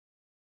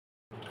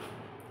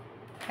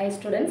Hi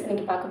students,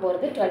 இன்னைக்கு பார்க்க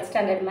போறது 12th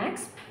standard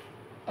maths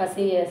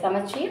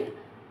சமச்சீர்.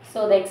 So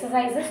the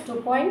exercise is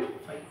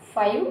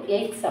 2.5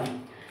 8th sum.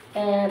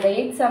 The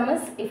 8th sum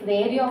is if the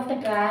area of the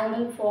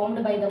triangle formed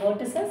by the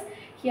vertices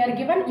here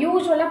given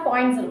usually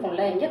points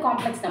இருக்கும்ல இங்க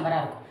complex number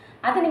இருக்கும்.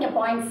 அது நீங்க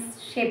points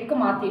shapeக்கு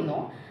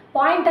மாத்திடணும்.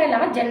 Point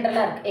இல்லாம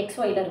ஜெனரலா இருக்கு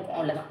xy ல இருக்கும்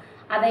அவ்வளவுதான்.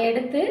 அதை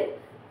எடுத்து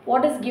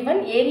what is given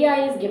area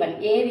is given.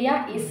 Area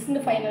is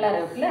னு ஃபைனலா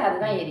இருக்குல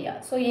அதுதான் area.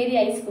 So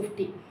area is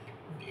 50.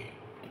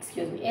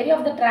 Excuse me. Area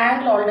of the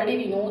triangle already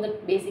we know that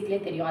basically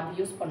தெரியும் அது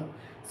யூஸ் பண்ணும்.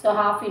 So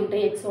half into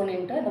x1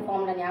 into அந்த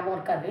ஃபார்முலா ஞாபகம்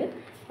இருக்காது.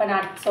 இப்போ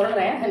நான்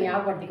சொல்றேன் அதை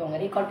ஞாபகப்படுத்திக்கோங்க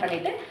ரீகால்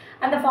பண்ணிட்டு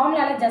அந்த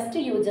ஃபார்முலால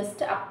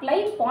just apply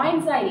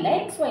points இல்ல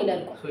xy ல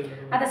இருக்கும்.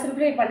 அதை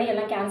சிம்பிளிஃபை பண்ணி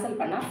எல்லாம் கேன்சல்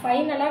பண்ணா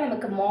ஃபைனலா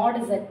நமக்கு mod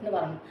z னு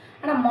வரணும்.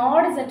 ஆனா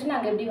mod z னு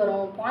அங்க எப்படி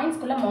வரும்?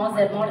 பாயிண்ட்ஸ்க்குள்ள mod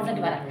z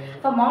வர.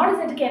 இப்போ mod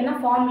z க்கு என்ன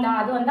ஃபார்முலா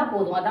அது வந்தா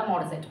போதும் அதான்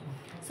mod z.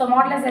 So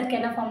mod z க்கு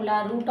என்ன formula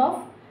root of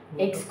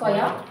x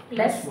square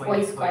plus y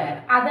square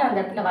அது அந்த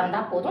இடத்துல வந்தா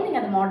போதும் நீங்க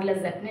அந்த mod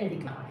z னு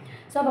எழுதிக்கலாம்.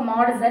 சோ அப்ப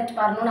mod z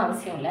வரணும்னு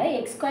அவசியம் இல்ல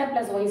x square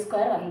plus y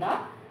square வந்தா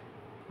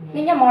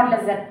நீங்க mod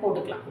z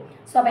போட்டுக்கலாம்.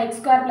 சோ அப்ப x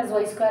square plus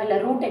y square இல்ல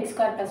root x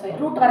square plus y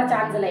root வர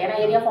சான்ஸ் இல்ல ஏனா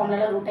ஏரியா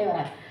ஃபார்முலால ரூட்டே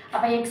வராது.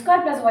 அப்ப x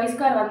square plus y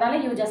square வந்தாலே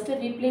you just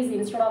replace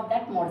instead of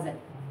that mod z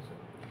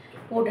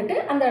போட்டுட்டு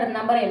அந்த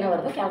நம்பர் என்ன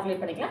வருதோ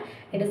கால்குலேட் பண்ணிக்கலாம்.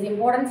 It is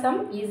important sum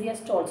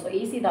easiest also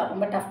easy தான்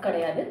ரொம்ப டஃப்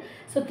கிடையாது.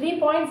 So 3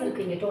 points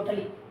இருக்கு இங்க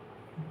totally.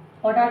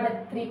 What are the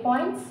 3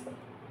 points?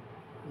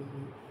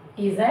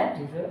 Z,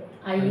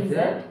 IZ,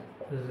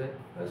 Z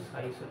plus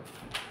IZ.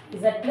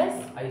 Z plus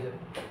IZ.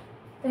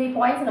 3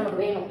 points நமக்கு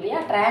வேணும் இல்லையா?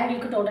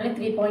 ட்ரையாங்கிளுக்கு டோட்டலி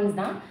 3 points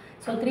தான்.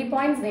 So 3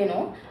 points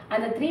வேணும்.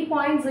 அந்த 3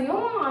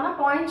 points-ஐயும் ஆனா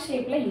பாயிண்ட்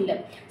ஷேப்ல இல்ல.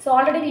 So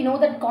already we know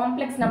that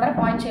complex number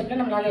point ஷேப்ல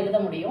நம்மளால எழுத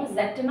முடியும்.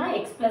 Z னா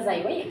x plus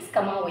iy x,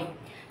 y.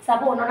 So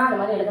அப்போ ஒண்ணா அந்த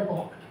மாதிரி எழுத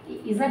போறோம்.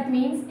 Z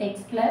means x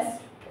plus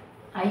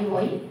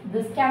iy.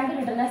 This can be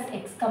written as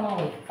x,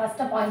 y. First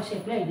point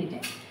shape-ல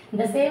எழுதிட்டேன். In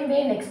the same way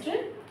next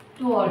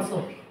 2 also.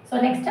 So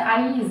next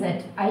IZ.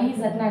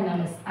 IZ na enna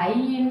means I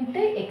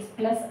into x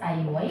plus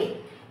iy.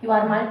 You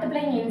are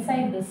multiplying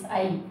inside this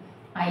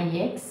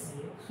ix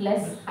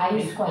plus I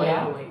square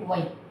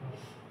y.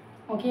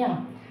 Okay.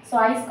 So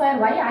I square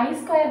y. I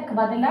square ku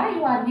badala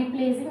you are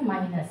replacing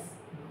minus.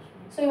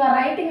 So you are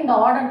writing in the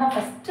order da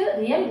first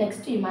real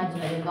next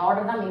imaginary. In the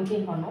order da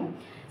maintain பண்ணனும்.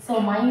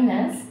 So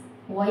minus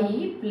y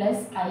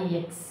plus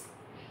ix.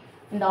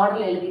 In the order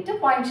la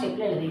எழுதிட்டு point shape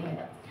la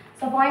எழுதிங்க.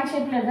 So point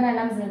shape la edha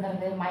enna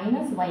எழுதுறது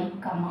minus y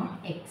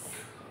x.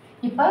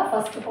 இப்போ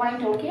first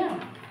point okay.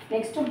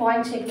 Next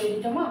point shape la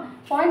எழுதிட்டோமா?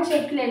 Point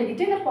shape la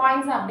எழுதிட்டு இந்த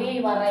points அப்படியே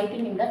you are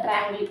writing in the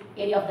triangle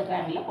area of the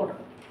triangle la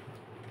போடுறோம்.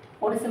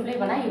 ஒரு simplify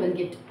பண்ணா you will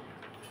get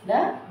the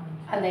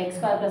and the x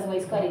square plus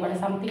y square equal to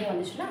something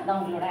வந்துச்சுனா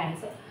அதான் உங்களோட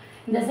answer.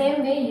 In the same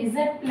way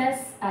z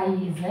plus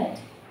iz.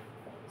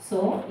 So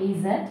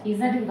z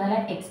is equal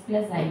to x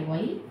plus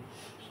iy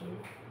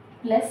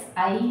plus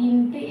I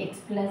into x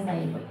plus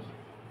iy.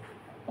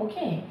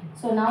 Okay,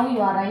 so now you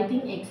are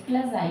writing x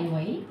plus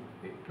iy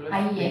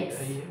ix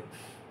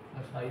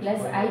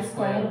plus I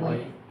square y.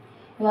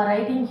 You are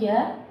writing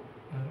here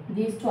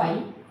these two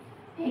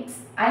x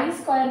I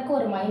square ku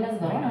or minus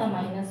varum ana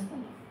minus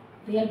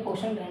real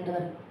portion rendu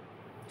varum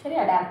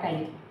சரியா direct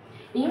ஆயிடு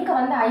இங்க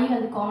வந்து I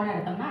வந்து காமனா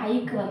எடுத்தோம்னா I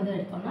க்கு வந்து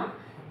எடுத்தோம்னா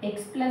x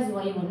plus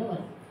y ஒன்னு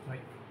வரும்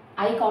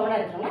I காமனா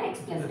எடுத்தோம்னா x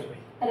plus y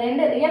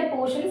ரெண்டு ரியல்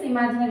போர்ஷன்ஸ்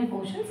இமேஜினரி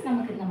போர்ஷன்ஸ்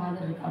நமக்கு இந்த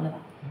மாதிரி இருக்கு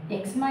அவ்வளவுதான்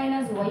x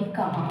minus y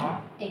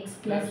x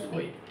plus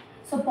y.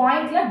 So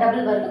point la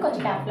double வருது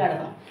கொஞ்சம் கேர்ஃபுல்லா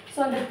எழுதணும். So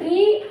அந்த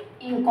 3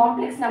 in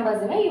complex numbers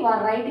you are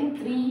writing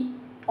 3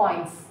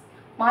 points.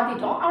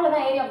 மாத்திட்டோம்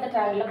அவ்வளவுதான் ஏரியா ஆஃப் தி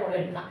ட்ரையாங்கிள் போட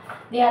வேண்டியதுதான்.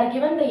 They are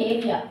given the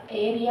area.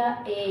 Area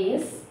A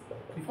is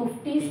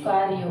 50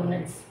 square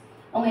units.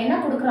 அவங்க என்ன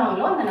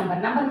கொடுக்குறாங்களோ அந்த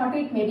நம்பர்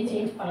மட்டும் இட் மேபி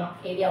சேஞ்ச் பண்ணலாம்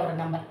ஏரியாவோட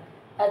நம்பர்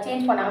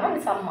சேஞ்ச் பண்ணாங்கன்னா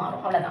அந்த சம்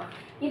மாறும் அவ்வளவுதான்.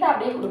 இதை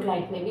அப்படியே கொடுக்கலாம்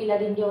இட் மேபி இல்லை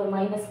இங்கே ஒரு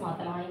மைனஸ்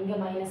மாற்றலாம் இங்கே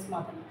மைனஸ்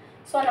மாற்றலாம்.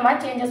 ஸோ அந்த மாதிரி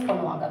சேஞ்சஸ்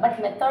பண்ணுவாங்க பட்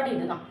மெத்தட்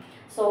இதுதான்.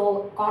 ஸோ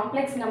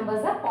காம்ப்ளெக்ஸ்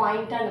நம்பர்ஸை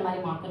பாயிண்ட்டாக அந்த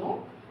மாதிரி மாற்றணும்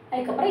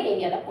அதுக்கப்புறம்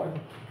ஏரியாவில்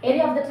போடணும்.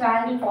 Area of the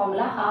triangle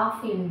formula half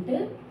into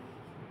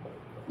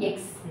x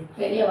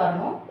வெளியே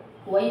வரணும்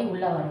y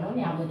உள்ளே வரணும்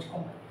ஞாபகம்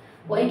வச்சுக்கோங்க.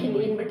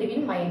 yக்கு in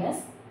between minus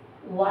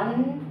 1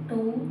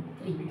 2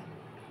 3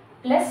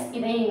 plus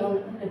இதை இன்னும்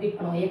ரிப்பீட்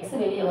பண்ணுவோம் x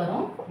வெளியே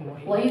வரும்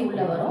y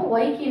உள்ளே வரும்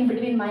yக்கு in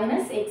between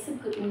minus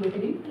xக்கு in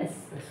between plus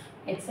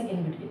xக்கு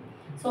in between.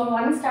 So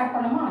 1 start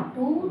பண்ணோமா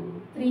 2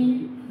 3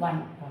 1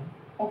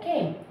 okay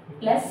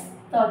plus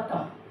third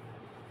term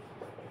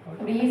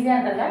இப்படி ஈஸியா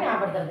இருக்கறதா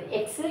ஞாபகப்படுத்துறது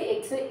x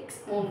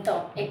மூணு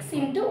term x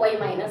into y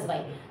minus y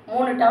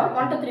மூணு term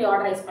 1 to 3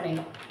 ஆர்டரைஸ்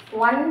பண்ணிடணும்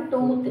 1 2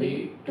 3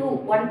 2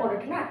 1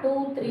 போட்டுட்டா 2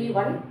 3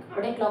 1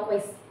 அப்படியே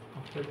clockwise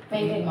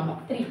மெயின்டைன்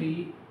பண்ணனும் 3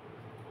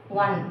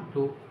 1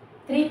 2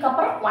 3 க்கு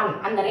அப்புறம் 1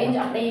 அந்த ரேஞ்ச்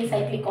அப்படியே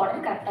சைக்கிளிக்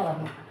ஆர்டர் கரெக்ட்டா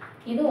வரணும்.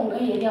 இது உங்க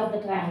ஏரியா ஆஃப்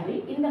தி ட்ரையாங்கிள்.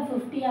 இந்த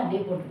 50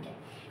 அப்படியே போட்டுட்டேன்.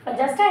 இப்போ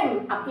just I am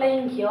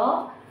applying here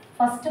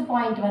first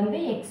point வந்து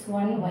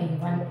x1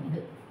 y1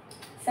 இது.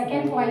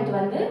 செகண்ட் பாயிண்ட்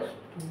வந்து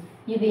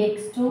இது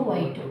x2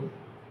 y2.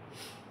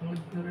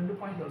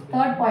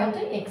 Third point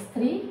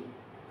x3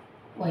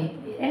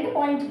 y3 ரெண்டு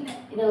பாயிண்ட்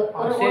இல்லை, இது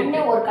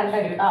ஒரு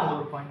கண்டக்ட்.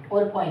 ஆமாம்,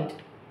 ஒரு பாயிண்ட்.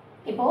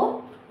 இப்போது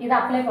இதை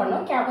அப்ளை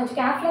பண்ணோம், கொஞ்சம்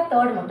கேர்ஃபுல்லாக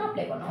தேர்ட் மட்டும்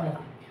அப்ளை பண்ணோம்,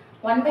 அவ்வளோதான்.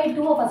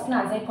 1/2 ஃபஸ்ட்டு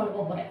நான் சைட் கொண்டு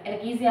போகிறேன்,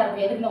 எனக்கு ஈஸியாக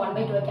இருக்கும். எதுக்கு இந்த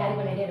 1/2 கேரி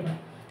பண்ணிகிட்டே இருக்கும்.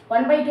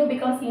 1/2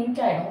 பிகம்ஸ்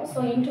இன்ட் ஆகிடும். ஸோ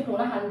இன்ட்டு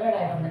 2னா 100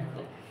 ஆகிடும் அந்த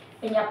இடத்துல.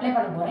 இங்கே அப்ளை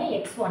பண்ண போகிறேன்.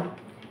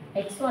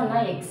 x1னா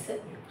x,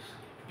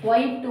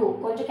 y2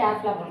 கொஞ்சம்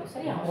கேர்ஃபுல்லாக பண்ணணும்,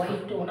 சரியா?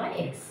 y2னா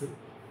x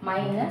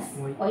மைனஸ்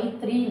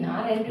y3னா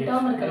ரெண்டு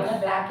டேர்ம் இருக்கிறதுனால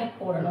ப்ராக்கெட்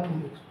போடணும்.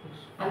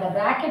 அந்த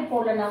ப்ராக்கெட்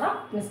போடலனா தான்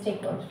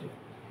மிஸ்டேக் வரும்.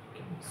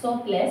 So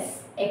plus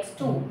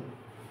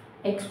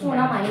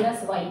x2னா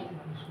minus y.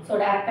 So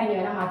டேரெக்டாக இங்கே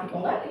வேணால்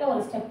மாற்றிக்கோங்க, இல்லை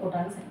ஒரு ஸ்டெப்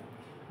போட்டாலும் சரி.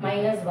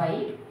 Minus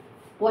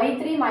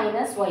y3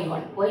 minus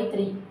y1,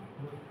 y3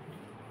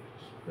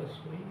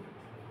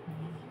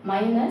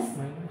 minus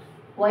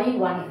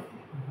y1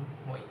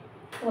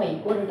 y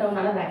ஒரு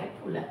டேர்ம்னால ப்ராக்கெட்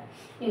உள்ள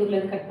இதுக்குள்ள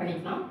கட்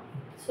பண்ணிக்கலாம்.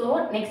 So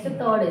next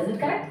third is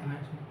it correct?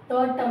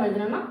 Third term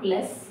எழுதணும்னா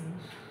ப்ளஸ்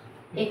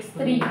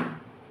x3னா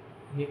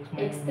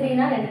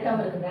ரெண்டு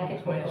டேர்ம் இருக்குது,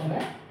 ப்ராக்கெட் போட்டுக்கோங்க.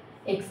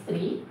 x3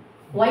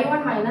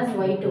 y1 minus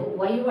y2,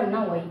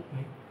 y1னா y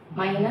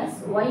minus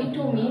y2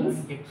 means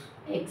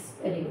x.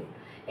 Very good.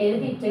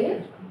 எழுதிட்டு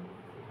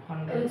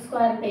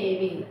square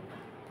தேவை இல்லை.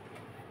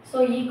 So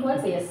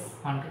equals S.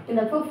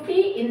 இந்த 50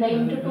 இந்த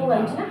இன்ட்டு 2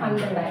 வந்துச்சுன்னா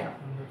 100 ஆகிடும்.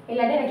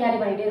 இல்லாட்டி எனக்கு கேரி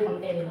பண்ணிகிட்டே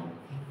இருக்கணும், தேவையில்லை.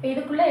 இப்போ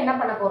இதுக்குள்ளே என்ன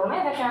பண்ண போகிறோம்னா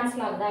இதை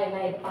கேன்சல் ஆகுதா என்ன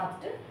இது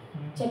பார்த்துட்டு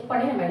செக்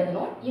பண்ணி நம்ம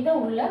எழுதணும். இதை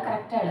உள்ள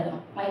கரெக்டாக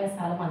எழுதணும். Minus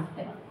all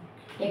multiply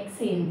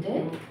X into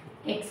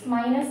X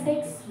minus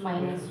X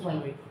minus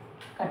Y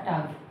cut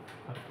ஆகும்.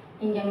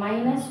 இங்கே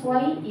minus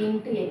Y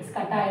into X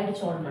cut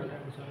ஆகிடுச்சு ஆல்ரெடி.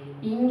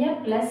 இங்கே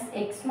plus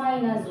X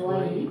minus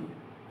Y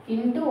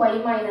into Y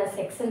minus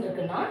எக்ஸ்ன்னு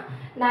இருக்குன்னா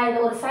நான் இதை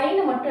ஒரு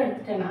சைனை மட்டும்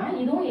எடுத்துட்டேன்னா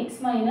இதுவும்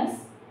எக்ஸ் மைனஸ்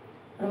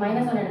ஒரு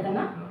 -1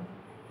 எடுத்தேன்னா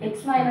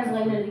எக்ஸ் மைனஸ்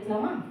ஒய்னு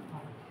எழுதிக்கலாமா?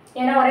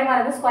 ஏன்னா ஒரே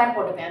மாதிரி தான் ஸ்கொயர்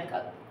போட்டுப்பேன்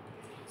அதுக்காக.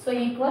 So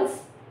equals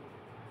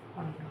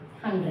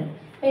 100.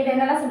 இப்போ இது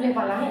என்னெல்லாம் சிம்ப்ளை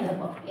பண்ணலாம்னு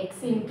எழுதப்போம்.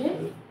 எக்ஸ் இன்ட்டு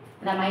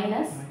இந்த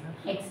மைனஸ்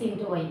எக்ஸ்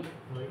இன்ட்டு ஒய்,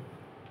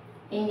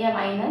 இங்கே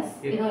மைனஸ்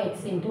இதுவும்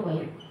எக்ஸ் இன்ட்டு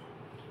ஒய்,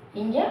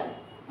 இங்கே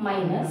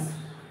மைனஸ்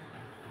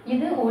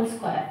இது ஹோல்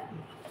ஸ்கொயர்.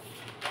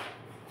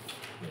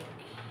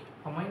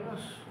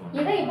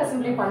 இதை இப்போ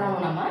சிம்ப்ளை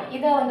பண்ணணும். நம்ம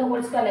இதை வந்து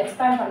ஹோல் ஸ்கொயர்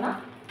எக்ஸ்பேண்ட் பண்ணால்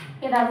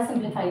ஏதாவது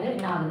சிம்ப்ளிஃபைடு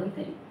என்ன ஆகுதுன்னு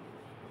தெரியும்.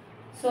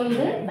 ஸோ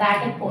இது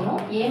ப்ராக்கெட்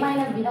போகணும். a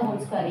மைனஸ் பி தான்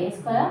whole square, a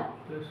square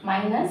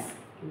minus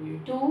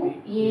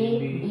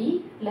 2ab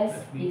plus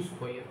b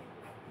square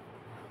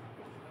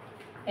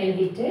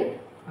எழுதிட்டு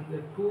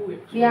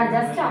we are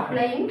just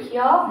applying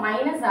here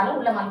minus ஆல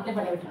உள்ள மல்டிப்ளை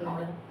பண்ணி விட்டுறணும்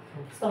அவ்வளோ.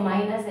 So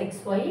minus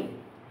X Y.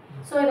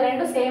 So இது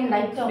ரெண்டும் சேம்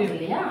லைக் டேர்ம்ஸ்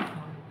இல்லையா?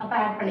 அப்போ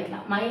ஆட்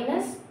பண்ணிக்கலாம்.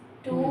 மைனஸ்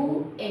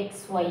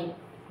 2xy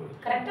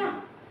கரெக்டா?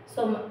 ஸோ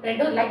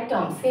ரெண்டும் லைக்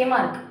டேர்ம்ஸ்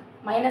சேமாக இருக்குது.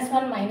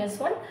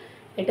 -1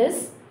 it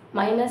is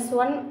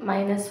 -1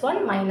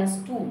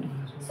 -2.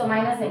 So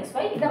minus X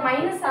Y. இதை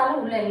மைனஸ் ஆல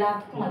உள்ள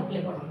எல்லாத்துக்கும்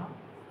மல்டிப்ளை பண்ணணும்.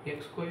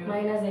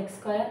 Minus X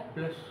square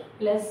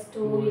plus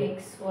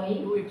 2xy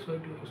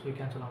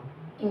cancel ஆகும்.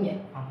 இங்கே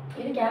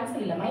இது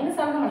கேன்சல் இல்லை, மைனஸ்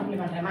ஆல தான் மல்டிப்ளை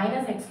பண்ணுறேன்.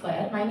 Minus X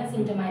square minus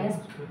into minus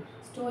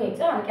 2x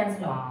அது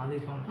கேன்சல்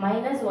ஆகும்.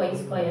 Minus Y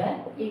square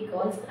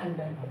equals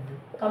 100.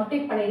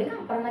 Complete பண்ணிடுங்க,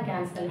 அப்புறம் தான்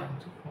கேன்சல்.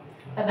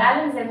 இப்போ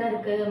பேலன்ஸ் என்ன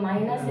இருக்குது?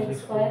 Minus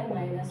X square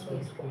minus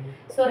Y square.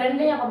 So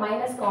ரெண்டையும் அப்போ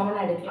மைனஸ்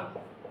காமனாக எடுக்கலாம்.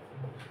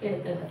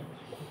 எடுத்துங்க.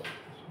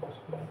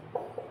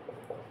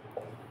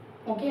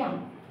 ஓகே.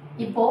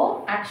 இப்போது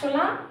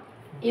ஆக்சுவலாக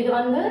இது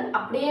வந்து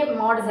அப்படியே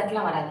mod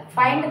zலாம் வராது.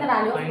 Find the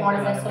value of mod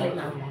z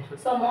சொல்லிடலாம்.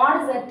 So mod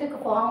zக்கு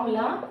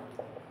formula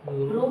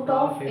root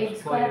of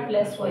X square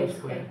plus Y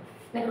square.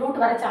 எனக்கு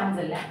ரூட் வர சான்ஸ்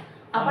இல்லை.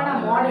 அப்போ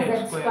நான் mod z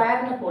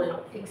ஸ்கொயர்னு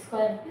போடலாம். X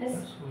square plus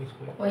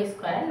Y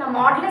square. நான்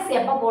மாடுலஸ்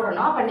எப்போ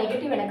போடணும்? அப்போ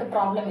நெகட்டிவ் எனக்கு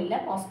ப்ராப்ளம் இல்லை,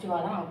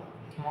 பாசிட்டிவாக தான் ஆகும்.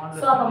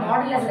 ஸோ அப்போ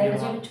மாடுலஸ்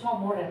ரெண்டு சும்மா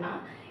போடுறேன்னா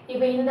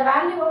இப்போ இந்த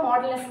வேல்யூவை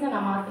மாடுலஸ்ன்னு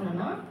நான்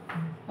மாற்றினேன்னா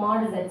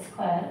mod z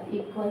square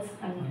equals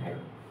 100.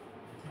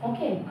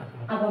 Okay.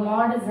 அப்போ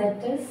mod z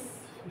is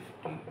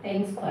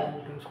 10 square.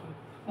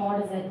 Mod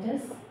z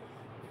is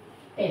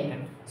 10.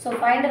 So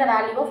find the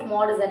value of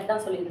mod z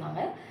தான்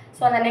சொல்லியிருந்தாங்க.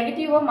 ஸோ அந்த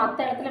நெகட்டிவை மற்ற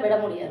இடத்துல விட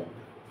முடியாது.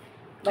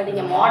 பட்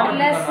இங்கே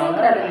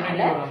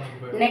மாடுலஸ்ங்கிறதுனால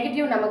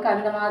நெகட்டிவ் நமக்கு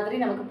அந்த மாதிரி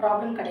நமக்கு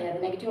ப்ராப்ளம் கிடையாது.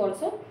 நெகட்டிவ்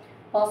ஆல்சோ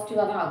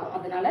பாசிட்டிவாக தான் ஆகும்.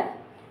 அதனால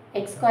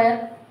எக்ஸ்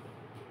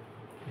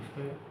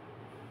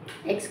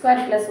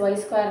ஸ்கொயர் ப்ளஸ்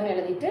ஒய் ஸ்கொயர்னு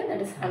எழுதிட்டு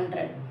that is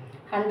 100.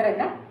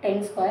 100னா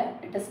 10 square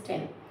it is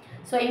 10.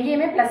 So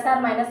எங்கேயுமே ப்ளஸ்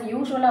ஆர் மைனஸ்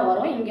யூஸ்வலாக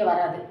வரும், இங்கே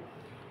வராது.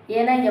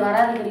 ஏன்னா இங்கே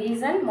வராதுக்கு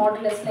ரீசன்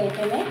மாடுலஸில்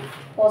எப்பயுமே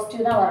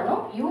பாசிட்டிவ் தான்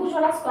வரணும்.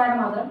 யூஸ்வலாக ஸ்கொயர்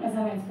மாத்திரம் ப்ளஸ்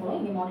மைனஸ் போடும்,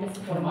 இங்கே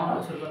மாடுலஸ் போட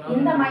மாட்டோம்.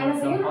 இந்த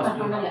மைனஸையும் நம்ம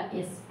பண்ணலை.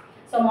 எஸ்.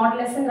 ஸோ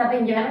மாடுலஸ்ங்கிறப்ப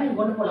இங்கே வேணால் நீங்கள்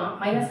கொண்டு போகலாம்.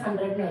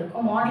 -100ன்னு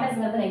இருக்கும்.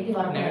 மாடுலஸ்ங்கிறது நெகட்டிவ்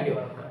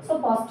வரணும். ஸோ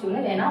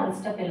பாசிட்டிவ்னு வேணால் ஒரு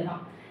ஸ்டெப்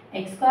எழுதலாம்.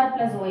 X square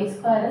plus Y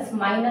square is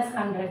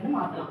 -100ன்னு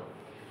மாற்றலாம்.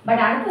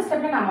 பட் அடுத்த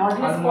ஸ்டெப்பில் நான்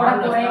மாடுலஸ் போட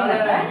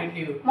போகிறேங்கிறப்ப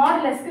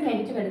மாடுலஸ்க்கு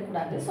நெகட்டிவ்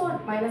எடுக்கக்கூடாது. ஸோ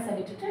மைனஸை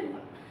விட்டுட்டு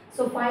எழுதலாம்.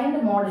 So find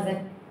mod z.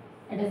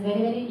 It is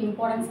very very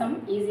important some,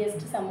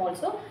 easiest some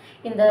also.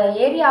 இந்த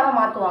ஏரியாவை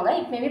மாற்றுவாங்க.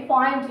 இட் மேபி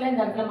பாயிண்ட்டில்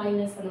இந்த இடத்துல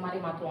மைனஸ் அந்த மாதிரி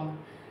மாற்றுவாங்க.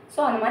 ஸோ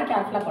அந்த மாதிரி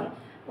கேர்ஃபுல்லாக பண்ணும்.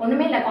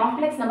 ஒன்றுமே இல்லை,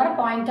 காம்ப்ளெக்ஸ் நம்பரை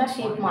பாயிண்ட்டாக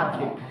ஷேப்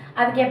மாற்றணும்.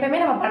 அதுக்கு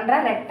எப்போயுமே நம்ம பண்ணுற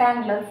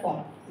ரெக்டாங்குலர்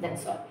ஃபார்ம்,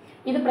 தட்ஸ் ஆல்.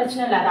 இது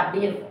பிரச்சனை இல்லை, அது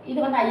அப்படியே இருக்கும். இது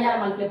வந்து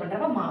ஐஆர் மல்டிப்ளை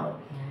பண்ணுறப்ப மாறும்.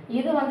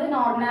 இது வந்து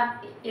நார்மலாக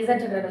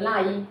இசட்லாம்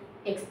ஐ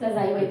எக்ஸ் ப்ளஸ்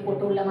ஐஒய்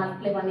போட்டு உள்ள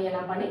மல்டிப்ளை பண்ணி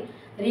எல்லாம் பண்ணி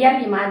ரியல்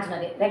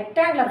இமேஜினரி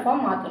ரெக்டாங்குலர்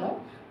ஃபார்ம் மாற்றணும்.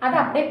 அதை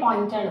அப்படியே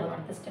பாயிண்ட்டாக எழுதணும்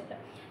அடுத்த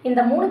ஸ்டெப்பில்.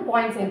 இந்த 3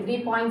 பாயிண்ட்ஸ் 3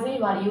 பாயிண்ட்ஸை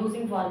you are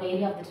using for the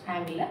area of the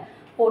ட்ரையாங்கிளில்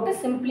போட்டு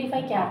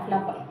சிம்பிளிஃபை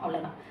கேர்ஃபுல்லாக பண்ணணும்.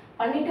 அவ்வளோதான்.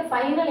 பண்ணிவிட்டு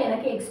ஃபைனல்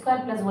எனக்கு X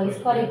square plus Y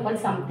square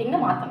equal சம்திங்னு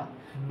மாற்றணும்.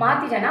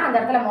 மாற்றிட்டேன்னா அந்த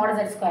இடத்துல mod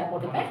z ஸ்கொயர்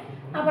போட்டுப்பேன்.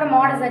 அப்புறம்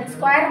mod z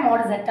square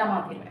mod z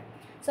மாற்றிடுவேன்.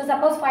 So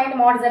suppose find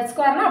mod z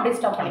ஸ்கொயர்னா அப்படியே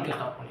ஸ்டாப்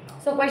பண்ணிக்கலாம்.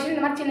 ஸோ கொஷின்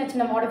இந்த மாதிரி சின்ன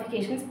சின்ன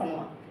மாடிஃபிகேஷன்ஸ்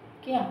பண்ணுவாங்க.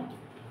 Okay.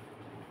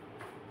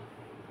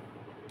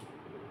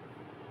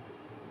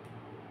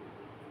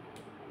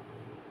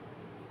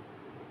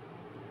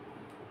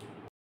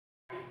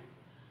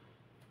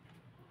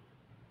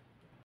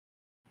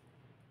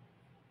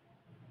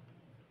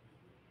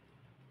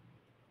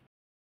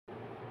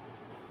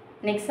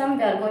 Next sum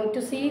we are going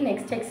to see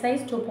next exercise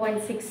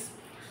 2.6.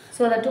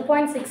 So the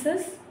 2.6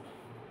 is,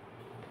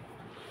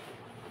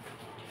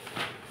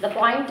 the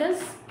point is,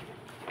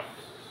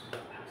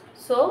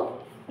 so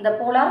the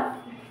polar,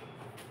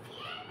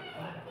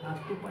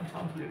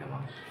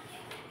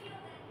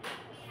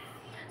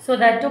 so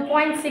the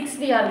 2.6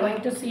 we are going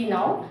to see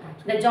now,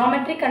 the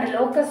geometric and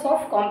locus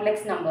of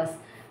complex numbers.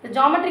 The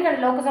geometric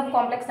and locus of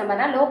complex number,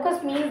 na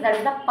locus means that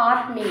is the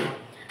path mean.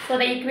 So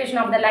the equation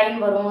of the line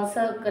varum,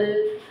 circle,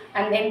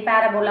 and then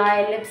parabola,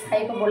 ellipse,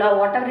 hyperbola,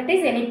 whatever it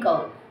is, any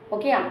curve.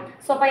 Okay.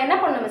 So அப்போ என்ன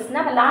பண்ணணும்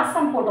மிஸ்னா, இப்போ last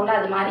some போட்டோம்ல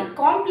அது மாதிரி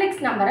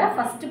complex நம்பரை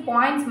first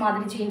points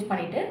மாதிரி change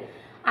பண்ணிவிட்டு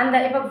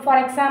அந்த இப்போ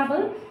ஃபார்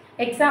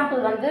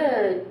எக்ஸாம்பிள் வந்து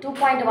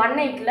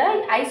 2.18ல்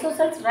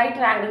ஐசோசெல்ஸ்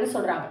ரைட் ஆங்கிள்னு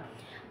சொல்கிறாங்க.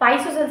 இப்போ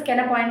ஐசோசெல்ஸ்க்கு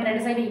என்ன பாயிண்ட்,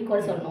 ரெண்டு சைடு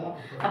ஈக்குவல் சொல்லணும்.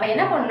 அப்போ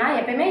என்ன பண்ணணும்னா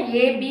எப்பயுமே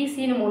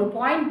ஏபிசின்னு 3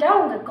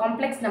 பாயிண்ட்டாக உங்கள்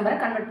காம்ப்ளெக்ஸ் நம்பரை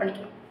கன்வெர்ட்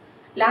பண்ணிக்கணும்.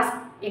 லாஸ்ட்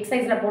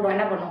எக்ஸசைஸில் போடுவோம்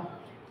என்ன பண்ணுவோம்,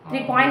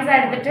 3 பாயிண்ட்ஸாக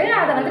எடுத்துகிட்டு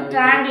அதை வந்து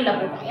ட்ரையாங்கிளில்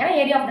போட்டோம். ஏன்னா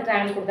ஏரியா ஆஃப் த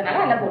ட்ரையாங்கிள்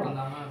கொடுத்தனால அதில் போட்டோம்.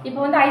 இப்போ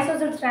வந்து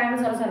ஐசோசெல்ஸ்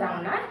ட்ரையாங்கிள்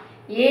சொல்கிறாங்கன்னா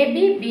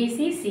ஏபி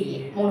பிசி சிஏ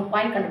 3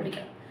 பாயிண்ட்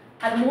கண்டுபிடிக்கணும்.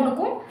 அது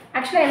 3க்கும்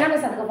ஆக்சுவலாக என்ன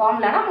மிஸ் அதுக்கு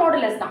ஃபார்முலானா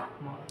மாடுலஸ் தான்.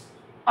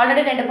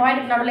 ஆல்ரெடி 2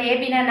 பாயிண்ட் நடுவில்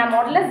ஏபினா என்ன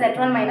modulus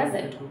z1 minus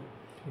z2.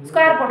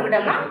 Square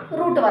போட்டுக்கிட்டோம்னா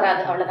root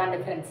வராது, அவ்வளோதான்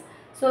டிஃப்ரென்ஸ்.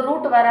 ஸோ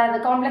ரூட் வராது.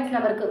 காம்ப்ளெக்ஸ்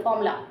நம்பருக்கு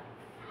ஃபார்முலா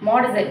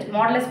மாடு z,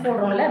 மாடுலஸ்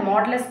போடுறோம்ல,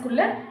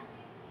 மாடுலஸ்க்குள்ளே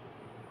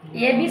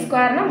ஏபி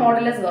ஸ்கொயர்னா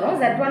மாடுலஸ் வரும்,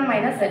 z1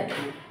 மைனஸ்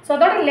z2. ஸோ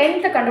அதோட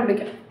லென்த்தை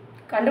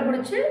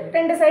கண்டுபிடிச்சி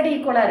 2 சைடு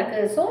ஈக்குவலாக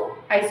இருக்குது. ஸோ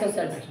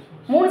ஐசோசெல்ஸ்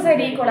 3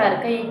 சைடு ஈக்குவலாக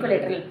இருக்குது,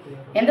 ஈக்குவலேட்டரல்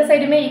எந்த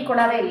சைடுமே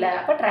ஈக்குவலாகவே இல்லை.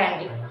 அப்போ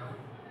ட்ரையாங்கிள்,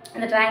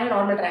 அந்த ட்ரையாங்கிள்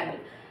நார்மல்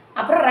ட்ரையாங்கிள்.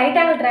 அப்புறம் ரைட்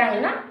ஆங்கிள்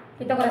ட்ரையாங்கிள்னா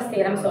பித்தகோரஸ்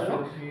தியரம்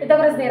சொல்லணும்.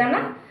 Pythagoras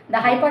தியரம்னா the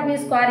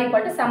hypotenuse square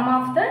equal to sum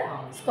of the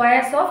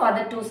squares of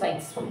other 2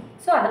 sides.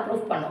 So அதை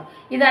ப்ரூஃப் பண்ணும்.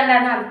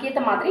 இதெல்லாம்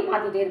அதுக்கேற்ற மாதிரி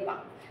மாற்றிட்டே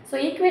இருப்பாங்க. So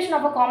equation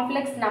of a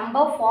complex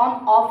number form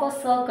of a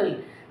circle.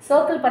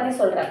 Circle பற்றி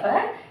சொல்கிறப்ப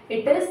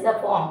it is the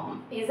form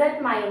z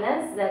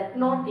minus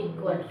z0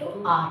 equal to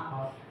r.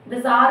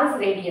 This r is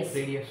radius.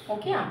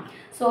 Okay.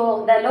 So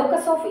the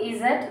locus of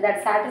z that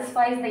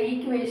satisfies the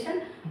equation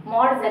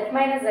mod z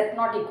minus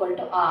z0 equal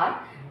to r.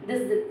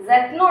 This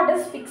z0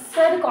 is fixed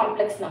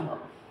complex number.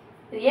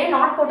 இது ஏன்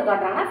not போட்டு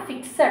காட்டுறாங்கன்னா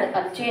fixed,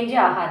 அது சேஞ்சே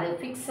ஆகாது.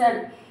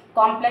 Fixed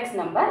complex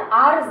number.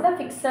 r is the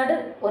fixed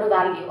ஒரு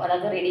value,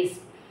 அதாவது radius.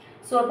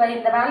 So இப்போ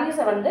இந்த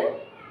வேல்யூஸை வந்து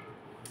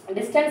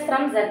distance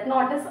from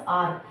z0 is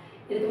r.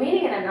 இதுக்கு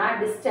மீனிங் என்னன்னா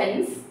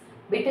distance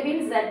between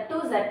z2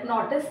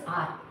 z0 is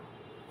r.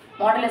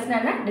 மாடுலஸ்னா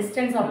என்ன,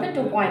 distance of the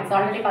 2 points.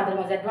 Already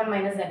பார்த்துருக்கோம் z1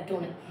 minus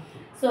z2னு.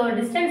 So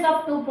distance of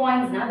 2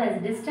 pointsனா that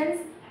is distance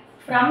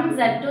from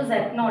z to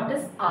z0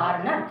 is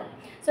rன்னு அர்த்தம்.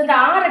 So இந்த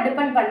r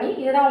depend பண்ணி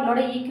இதுதான்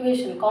உங்களோட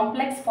equation,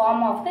 complex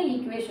form of the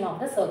equation of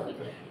the circle.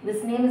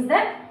 This name is the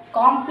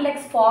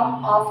complex form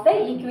of the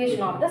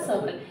equation of the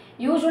circle.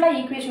 யூஸ்வலாக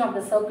equation of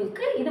the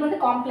சர்க்கிள்க்கு இது வந்து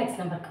complex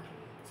நம்பருக்கு.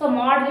 So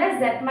modulus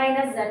z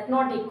minus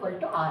z0 equal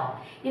to r.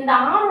 இந்த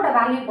r-ஓட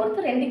value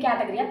பொறுத்து 2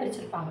 கேட்டகரியாக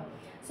பிரிச்சிருப்பாங்க.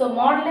 So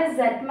modulus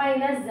z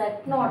minus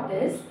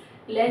z0 is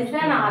less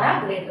than r-ஆ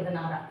greater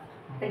than r-ஆ,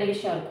 2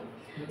 விஷயம் இருக்கும்.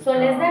 So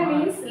less than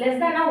means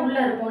less தேனா உள்ள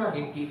இருக்கும்னு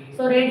இருக்கும்.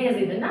 ஸோ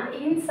ரேடியஸ் இதுனா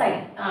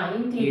inside,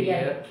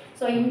 interior.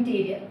 So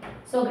interior.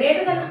 So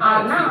greater than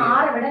ஆர்னா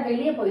ஆரை விட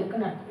வெளியே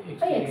போயிருக்குன்னு அர்த்தம்.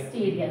 இப்போ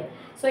எக்ஸ்டீரியர்.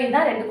 ஸோ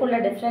இதுதான் ரெண்டுக்குள்ள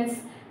டிஃப்ரென்ஸ்.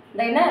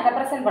 இந்த என்ன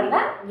ரெப்ரசென்ட்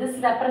பண்ணால் this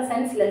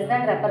ரெப்ரசென்ட்ஸ் less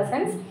than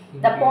ரெப்ரசென்ட்ஸ்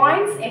the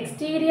points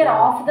exterior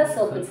of the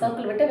circle.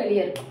 Circle விட்டு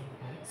வெளியே இருக்கும்.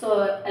 ஸோ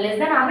லெஸ்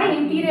தேன் ஆனா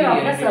இன்டீரியர்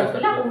ஆஃப் த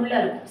சர்க்கிள், அப்போ உள்ள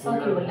இருக்கும்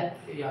சர்க்கிள் உள்ள.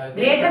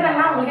 கிரேட்டர்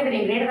தேன்னா உங்களுக்கு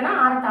தெரியும், கிரேட்டர் தேனா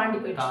ஆரை தாண்டி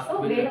போயிடுச்சு.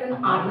 So greater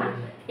than ஆர்னா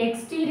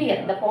exterior,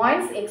 the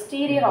points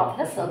exterior of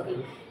the circle.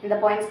 இந்த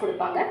points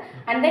கொடுப்பாங்க.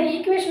 And then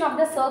equation of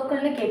the circle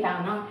னு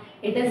கேட்டாங்கன்னா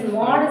it is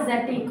mod z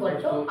equal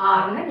to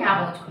r னு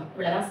ஞாபகம் வச்சுக்கணும்.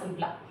 இவ்வளவுதான்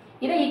சிம்பிளா.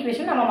 இதை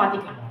ஈக்குவேஷன் நம்ம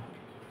மாத்திக்கலாம்.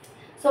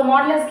 ஸோ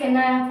மாடுலஸ்க்கு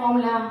என்ன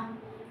formula,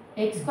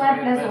 x square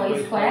plus Y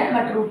square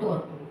but root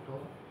வரும்.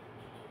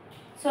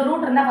 ஸோ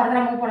ரூட் இருந்தால்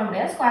ஃபர்தராக மூவ் பண்ண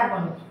முடியாது, ஸ்கொயர்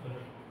பண்ணுவோம்.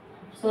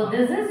 So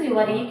this is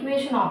your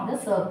equation of the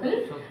circle.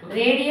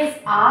 Radius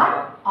r,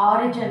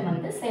 origin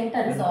வந்து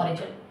சென்டர் இஸ்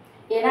ஆரிஜின்.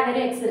 ஏன்னா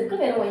வெறும் x இருக்கு,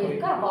 வெறும் y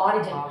இருக்கு, அப்போ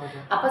ஆரிஜின்.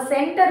 அப்போ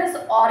centre is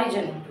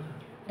origin,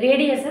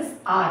 radius is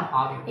r.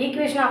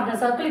 Equation of the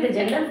circle is the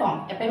general form.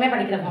 எப்பவுமே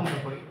படிக்கிற form.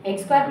 x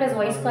square plus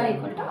y square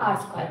equal to r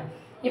square.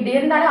 இப்படி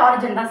இருந்தாலே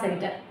origin தான்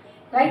center.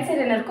 Right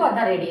side என்ன இருக்கோ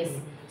அதான் radius.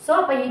 So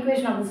அப்ப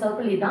equation of the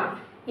circle இதான்.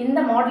 இந்த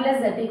modulus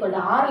z equal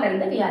to r ல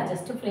இருந்து we are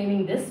just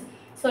framing this.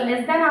 So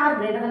less than r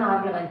greater than r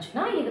ல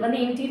வந்துச்சுனா இது வந்து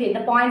interior,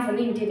 இந்த points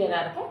வந்து interior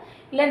ஆ இருக்கும்.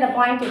 இல்ல இந்த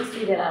point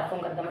exterior ஆ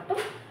இருக்கும்ங்கறத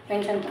மட்டும்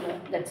mention பண்ணுங்க.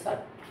 That's all.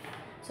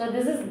 So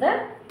this is the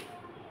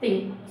thing.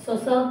 So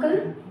circle,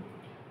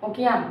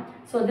 okay.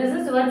 So this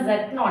is where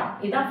z0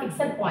 இதான்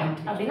fixed point.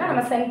 அப்படினா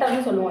நம்ம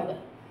சென்டர்னு சொல்லுவோம் இது.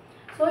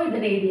 So இது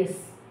radius.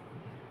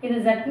 இது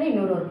z னு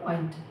இன்னொரு ஒரு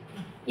பாயிண்ட்.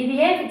 இது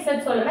ஏன் fixed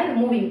சொல்லனா இது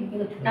மூவிங்.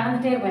 இது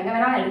நகர்ந்துட்டே இருக்கும். எங்க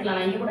வேணாலும் எடுக்கலாம்.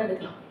 நான் இங்க கூட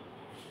எடுக்கலாம்.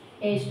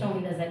 ஏஷ்டம்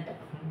இந்த z.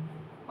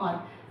 ஆர்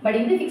பட்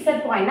இது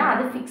fixed பாயிண்ட்னா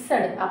அது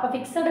fixed. அப்ப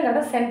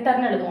fixedங்கறத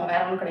சென்டர்னு எழுதுவோம்.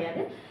 வேற ஒண்ணும்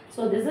கிடையாது.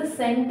 So this is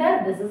center,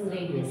 this is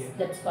radius.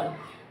 That's called.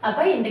 அப்ப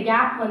இந்த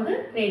கேப் வந்து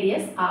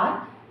radius r.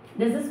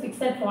 This is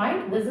fixed point.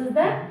 This is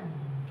the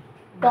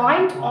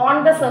point on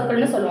the circle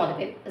னு சொல்லுவோம்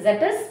அதுக்கு. Z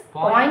is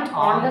point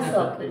on the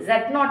circle.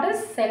 Z0 is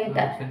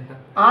center.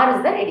 R is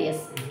the radius.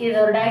 இது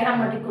ஒரு diagram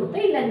மட்டும் கொடுத்து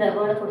இல்ல இந்த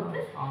வேர்ட் கொடுத்து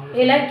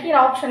இலக்கிய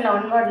ஆப்ஷன்ல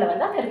ஒன் வேர்ட்ல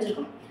வந்தா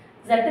தெரிஞ்சிருக்கும்.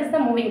 Z is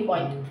the moving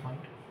point.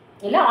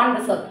 இல்ல on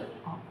the circle.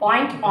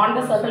 Point on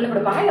the circle னு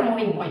கொடுப்பாங்க இல்ல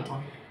moving point.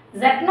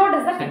 Z0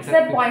 is the fixed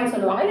point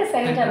சொல்லுவாங்க இல்ல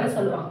center னு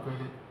சொல்லுவாங்க.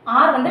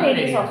 R வந்து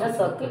radius of the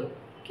circle.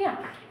 Okay?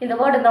 இந்த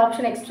வேர்ட் இந்த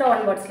ஆப்ஷன் எக்ஸ்ட்ரா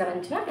ஒன் வேர்ட்ஸ்ல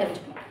வந்துச்சுனா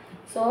தெரிஞ்சுக்கணும்.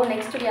 So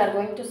next we are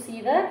going to see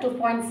the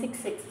 2.6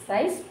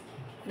 exercise.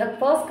 The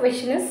first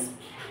question is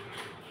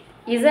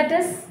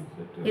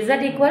Z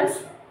equals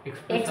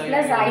x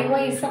plus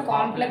iy is a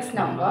complex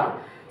number.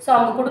 So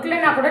அவங்க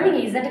கொடுக்கலனா கூட நீங்க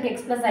z க்கு x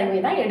plus iy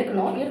தான்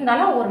எடுக்கணும்.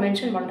 இருந்தாலும் ஒரு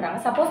மென்ஷன் பண்றாங்க.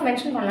 Suppose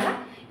மென்ஷன் பண்ணலனா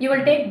you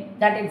will take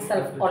that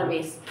itself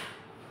always.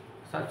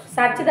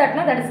 Such that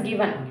that is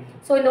given.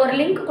 So இந்த ஒரு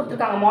லிங்க்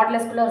கொடுத்திருக்காங்க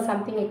modulus குள்ள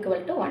something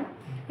equal to 1.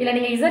 இல்ல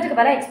நீங்க z க்கு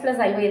பதிலா x plus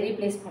iy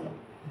ரீப்ளேஸ் பண்ணனும்.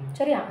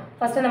 சரியா?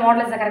 ஃபர்ஸ்ட் அந்த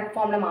மாடுலஸை கரெக்ட்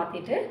ஃபார்ம்ல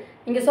மாத்திட்டு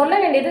நீங்க சொல்ல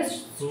வேண்டியது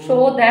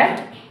show that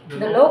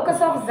the locus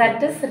of z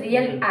is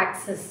real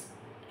axis.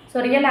 So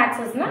real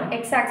axis னா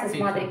x axis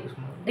மாதிரி.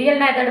 real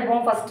னா எதை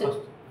எடுப்போம்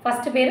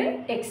ஃபர்ஸ்ட் பேரு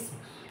x.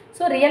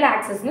 So real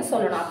axis னு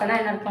சொல்லணும். அப்பனா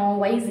என்ன அர்த்தம்?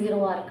 y 0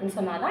 ஆ இருக்குன்னு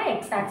சொன்னாதான்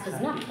x axis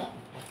னு அர்த்தம்.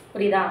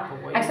 புரியுதா?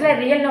 एक्चुअली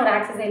ரியல் ஒரு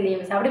ஆக்சஸ் இல்லையே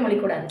மிஸ் அப்படி மொழி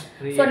கூடாது.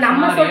 சோ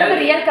நம்ம சொல்றது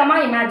ரியல் கமா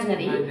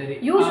இமேஜினரி.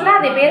 யூசுவலா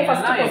அது பேர்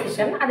ஃபர்ஸ்ட்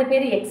பொசிஷன், அது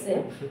பேர் x.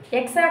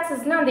 x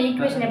ஆக்சிஸ்னா அந்த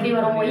ஈக்குவேஷன் எப்படி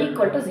வரும்? y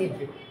 =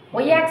 0.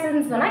 y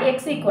ஆக்சிஸ்னு சொன்னா x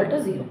 =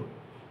 0.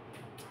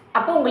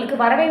 அப்போ உங்களுக்கு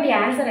வர வேண்டிய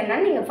ஆன்சர்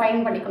என்னன்னு நீங்க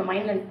ஃபைண்ட் பண்ணிக்கணும்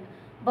மைண்ட்ல.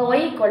 அப்போ y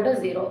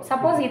 = 0.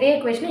 சப்போஸ் இதே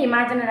ஈக்குவேஷன்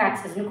இமேஜினரி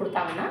ஆக்சிஸ்னு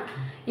கொடுத்தாங்கன்னா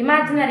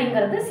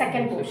இமேஜினரிங்கிறது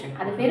செகண்ட் பொசிஷன்.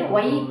 அது பேர்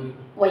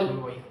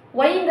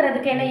y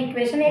ங்கிறதுக்கு என்ன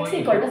ஈக்குவேஷன்? x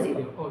 =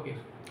 0. ஓகே.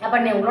 அப்ப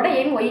நீ உங்களோட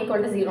எண் y =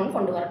 0 ன்னு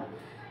கொண்டு வரணும்.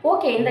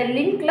 ஓகே, இந்த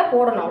லிங்க்ல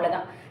போடணும்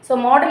அவ்வளவுதான். சோ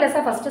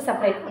மாடுலஸை ஃபர்ஸ்ட்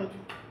செப்பரேட்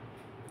பண்ணனும்.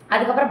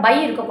 அதுக்கு அப்புறம் பை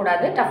இருக்க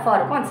கூடாது, டஃபா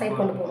இருக்கும், அந்த சைடு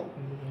கொண்டு போகணும்.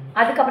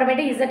 அதுக்கு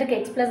அப்புறமேட்டு z க்கு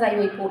x +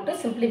 iy போட்டு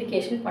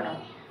சிம்பிளிஃபிகேஷன்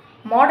பண்ணனும்.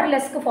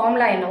 மாடுலஸ்க்கு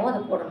ஃபார்முலா என்னவோ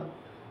அதை போடணும்.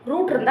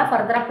 ரூட் இருந்தா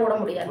ஃபர்தரா போட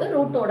முடியாது.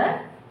 ரூட்டோட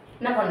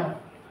என்ன பண்ணனும்?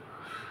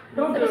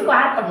 ரூட்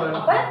ஸ்கொயர் பண்ணனும்.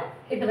 அப்ப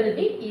it will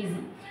be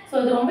easy. So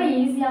இது ரொம்ப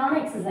ஈஸியான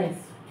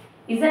எக்சர்சைஸ்.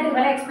 z க்கு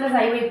பதிலா x +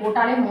 iy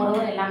போட்டாலே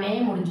மோரோவர் எல்லாமே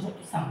முடிஞ்சிடும்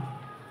சம்.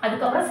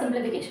 அதுக்கப்புறம்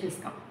simplifications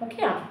come.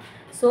 Okay?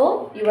 So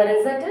your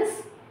result is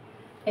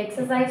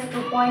exercise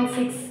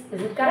 2.6.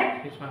 Is it correct?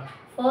 Yes, ma'am.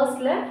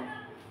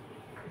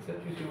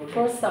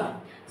 First sum.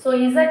 So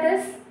z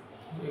is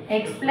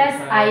x plus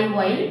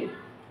iy.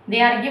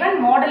 They are given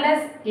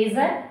modulus z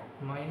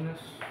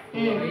minus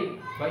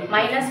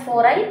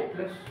 4i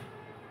plus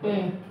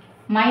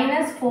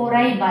minus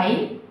 4i by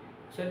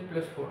z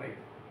plus 4i.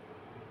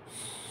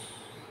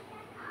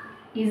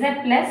 Z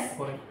plus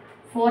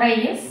 4i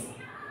is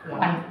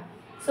 1.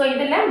 So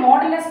இதெல்ல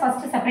modulus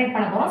first separate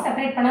பண்ண போறோம்.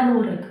 Separate பண்ண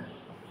rule இருக்கு.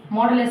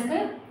 மாடுலஸ்க்கு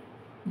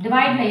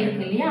டிவைட்ல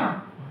இருக்கு இல்லையா?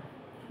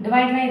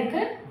 டிவைட்ல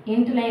இருக்கு,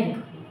 இன்ட்ல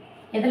இருக்கு.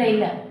 எதுல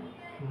இல்ல?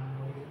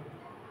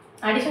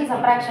 அடிஷன்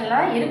சப்ட்ராக்ஷன்ல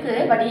இருக்கு,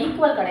 பட்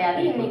ஈக்குவல்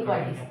கிடையாது,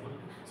 இன்இக்வாலிட்டிஸ்.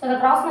 சோ அத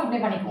கிராஸ்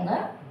மல்டிப்ளை பண்ணிக்கோங்க.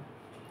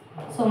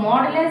 So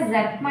modulus z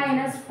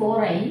minus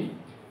 4i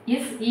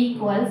is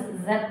equals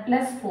z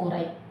plus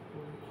 4i.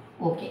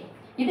 Okay.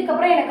 இதுக்கு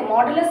அப்புறம் எனக்கு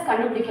மாடுலஸ்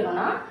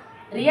கண்டுபிடிக்கணும்னா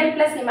real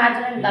plus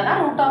imaginary தான்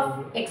root of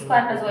x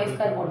square plus y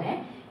square போடுறேன்.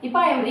 இப்போ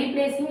I am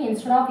replacing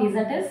instead of z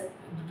is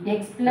x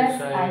plus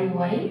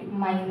iy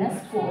minus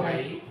 4i.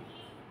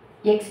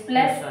 x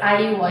plus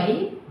iy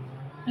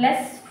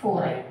plus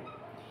 4i.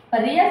 இப்போ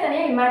real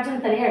தனியா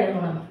imaginary தனியா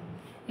எழுதணும் நம்ம.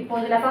 இப்போ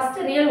இதுல first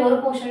real ஒரு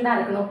portion தான்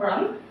இருக்கு, no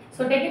problem.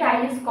 So take it I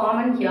is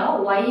common here,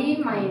 y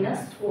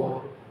minus 4.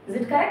 Is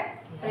it correct?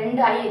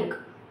 ரெண்டு i இருக்கு.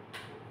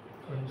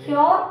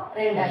 Here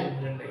ரெண்டு i.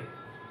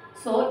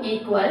 So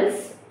equals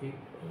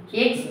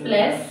x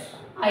plus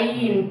I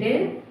into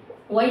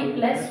y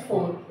plus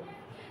 4.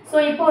 So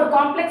இப்போ ஒரு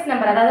காம்ப்ளெக்ஸ்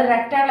நம்பர், அதாவது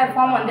rectangular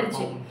form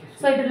வந்துருச்சு.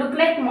 So it look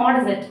like mod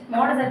z.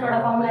 Mod z ஓட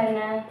formula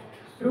என்ன?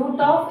 root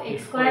of x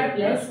square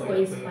plus y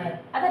square.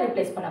 அத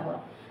replace பண்ண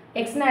போறோம்.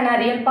 x னா என்ன?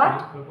 ரியல்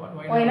பார்ட்,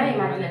 y னா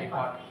இமேஜினரி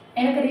பார்ட்.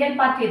 எனக்கு ரியல்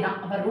பார்ட் இதுதான்.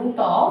 அப்ப root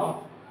of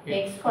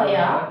x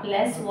square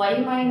plus y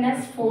minus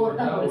 4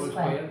 the whole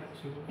square.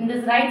 In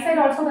this right side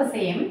also the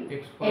same,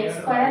 x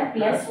square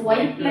plus y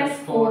plus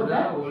 4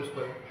 the whole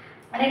square.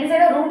 And in this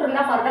side root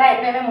இருந்தா further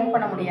எப்பவே move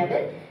பண்ண முடியாது.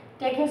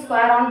 Taking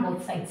square on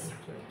both sides.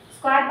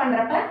 Square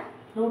பண்றப்ப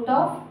root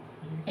of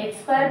x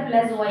square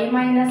plus y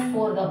minus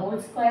 4 the whole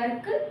square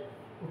க்கு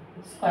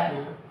square.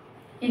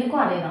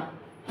 இதுக்கும் அதேதான்.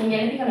 நீங்க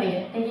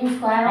எழுதிக்கணும். Taking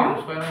square on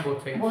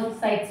both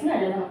sides னு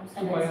எழுதணும்.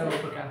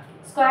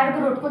 Square க்கு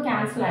root க்கு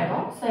cancel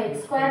ஆயிடும். So x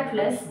square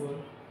plus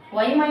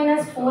y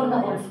minus 4 the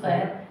whole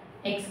square,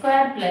 x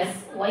square plus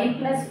y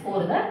plus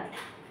 4 the.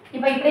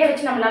 இப்போ இப்படியே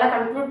வச்சு நம்மளால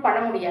கன்க்ளூட்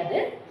பண்ண முடியாது.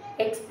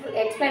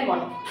 Explain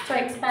பண்ணனும். So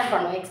expand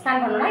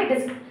பண்ணனும்னா it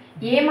is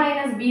a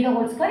minus b the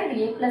whole square, இது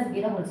a plus b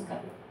the whole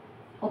square.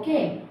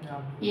 Okay?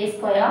 A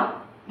square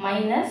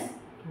minus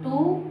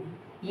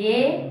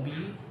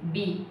 2ab.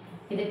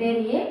 இது பேர்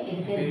a,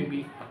 இது பேர் b.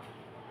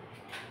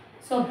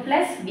 So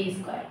plus b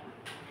square.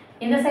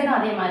 இந்த சைடும்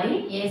அதே மாதிரி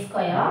a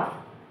square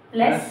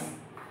plus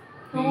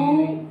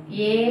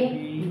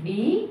 2ab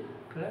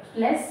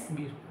plus b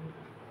square.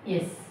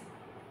 Yes.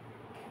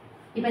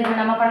 இப்போ இத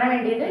நம்ம பண்ண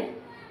வேண்டியது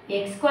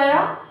x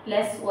square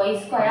plus y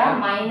square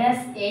minus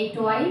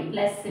 8y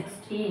plus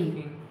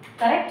 16.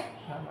 Correct?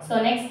 So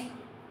next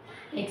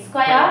x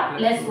square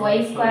plus y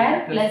square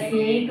plus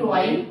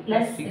 8y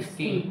plus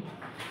 16.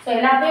 So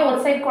எல்லாத்தையும் ஒரு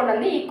சைடு கொண்டு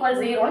வந்து equal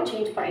 0 னு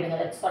சேஞ்ச் பண்ணிடுங்க.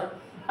 That's all.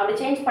 அப்படி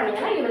சேஞ்ச்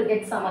பண்ணீங்கனா you will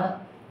get some other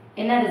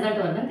என்ன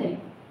result வருதுன்னு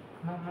தெரியும்.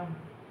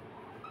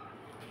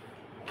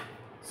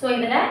 So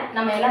இதல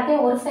நம்ம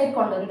எல்லாத்தையும் ஒரு சைடு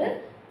கொண்டு வந்து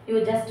you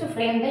just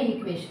frame the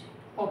equation.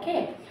 Okay?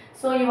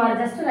 So you are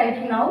just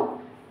writing now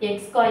x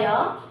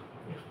square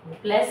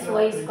plus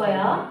y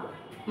square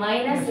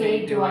minus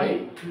 8y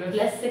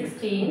plus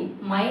 16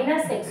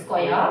 minus x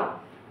square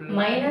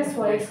minus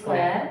y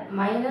square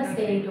minus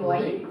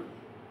 8y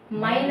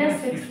minus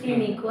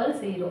 16 equals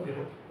 0.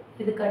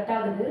 இது cut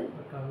ஆகுது,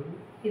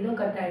 இதுவும்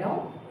cut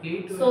ஆயிடும்.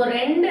 So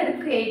ரெண்டு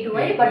இருக்கு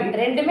 8y but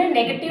ரெண்டுமே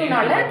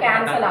நெகட்டிவ்னால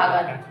cancel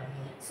ஆகாது.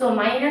 So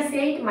minus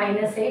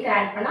 8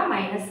 add பண்ணா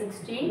minus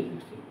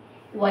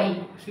 16y.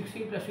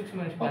 16 plus 6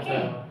 minus 6. Okay.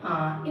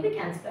 இது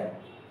கேன்சல்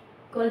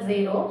equals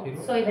 0.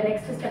 So இந்த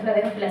next step ல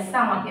வெறும் plus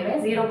ஆ மாத்திடுறேன்.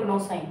 0 க்கு no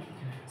sign.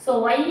 So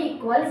y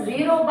equals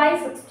 0 by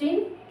 16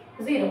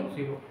 0.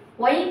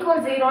 Y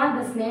equals 0 and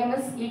this name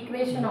is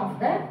equation of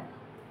the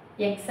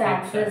x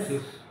axis.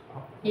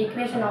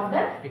 Equation of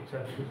the x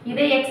axis.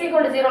 இது x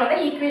equal to 0 னா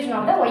equation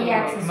of the y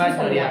axis.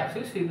 Imaginary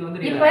axis இது வந்து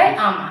real இப்போ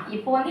ஆமா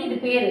இப்போ வந்து இது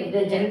பேர் இது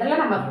ஜெனரலா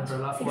நம்ம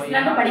 6th ல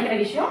இருந்து படிக்கிற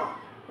விஷயம்.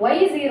 y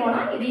 0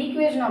 னா இது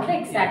equation of the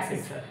x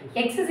axis.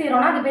 x 0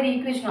 னா இது பேர்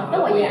equation of the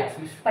y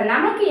axis. இப்போ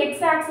நமக்கு x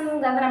axis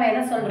ங்கறத நம்ம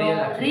என்ன சொல்றோம்?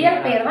 ரியல்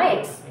பேர் தான்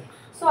x.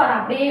 சோ அத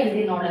அப்படியே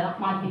எழுதினோம் அவ்வளவுதான்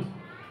மாத்தி.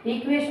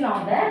 Equation of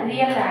the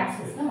real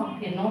axis னு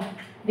மாத்திரணும்.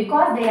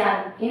 Because they are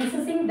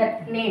insisting that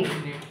name.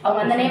 அவங்க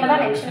அந்த நேம்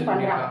தான் மென்ஷன்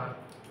பண்றாங்க.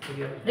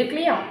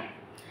 Clear?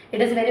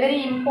 It is very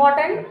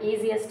important,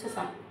 easiest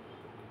sum.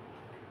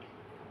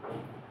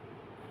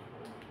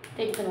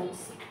 Take the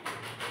notes.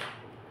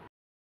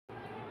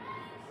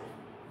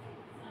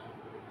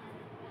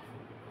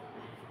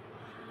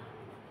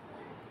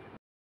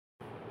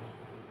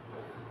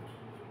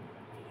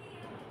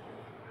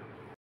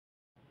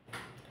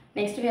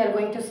 Next we are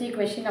going to see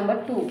question number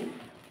 2.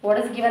 What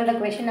is given the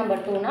question number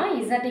 2 na?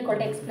 Z equal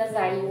to x plus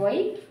iy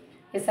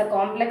is a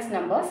complex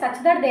number such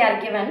that they are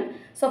given.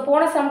 So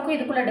போன சம்க்கு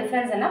இதுக்குள்ள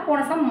difference என்ன? போன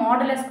some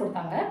modulus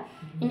கொடுத்தாங்க.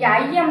 இங்க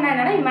im னா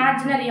என்னன்னா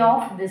imaginary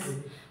of this.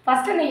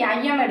 First நீங்க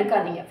im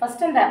எடுக்காதீங்க.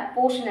 ஃபர்ஸ்ட் அந்த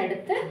போர்ஷன்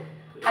எடுத்து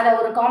அத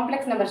ஒரு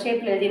காம்ப்ளெக்ஸ் நம்பர்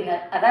ஷேப்ல எழுதிருங்க.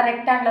 அதான்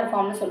ரெக்டாங்குலர்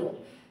ஃபார்ம்னு சொல்லுவோம்.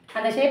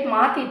 அந்த ஷேப்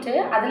மாத்திட்டு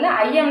அதுல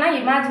im னா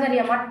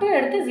இமேஜினரியை மட்டும்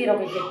எடுத்து 0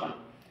 க்கு ஈக்குவேட்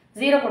பண்ணனும்.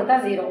 0 கொடுத்தா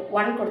 0,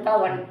 1 கொடுத்தா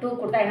 1, 2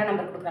 கொடுத்தா என்ன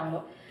நம்பர்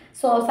கொடுக்குறாங்களோ.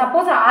 So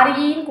suppose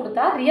RE ன்னு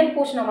கொடுத்தா ரியல்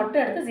போர்ஷனை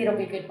மட்டும் எடுத்து 0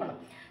 க்கு ஈக்குவேட் பண்ணனும்.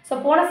 So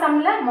போன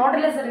சம்ல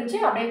மாடுலஸ் இருந்துச்சு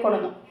அப்படியே கொண்டு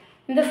வந்தோம்.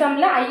 இந்த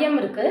சம்ல im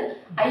இருக்கு.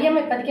 im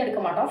இப்போதைக்கு எடுக்க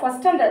மாட்டோம்.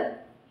 ஃபர்ஸ்ட் அந்த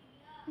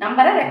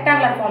நம்பரை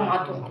ரெக்டாங்குலர் ஃபார்ம்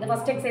மாத்துவோம். இது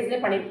ஃபர்ஸ்ட் எக்ஸர்சைஸ்லயே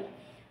பண்ணிருக்கோம்.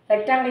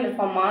 ரெக்டாங்குலர்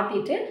ஃபார்ம்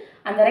மாத்திட்டு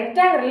அந்த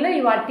ரெக்டாங்குலர்ல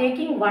you are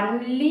taking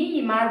only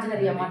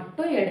imaginary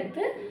மட்டும்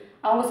எடுத்து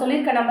அவங்க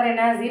சொல்லிருக்க நம்பர்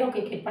என்ன 0 க்கு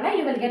ஈக்குவேட் பண்ணா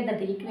you will get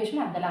that equation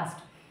at the last.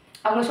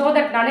 அவங்க show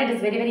that நால it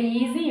is very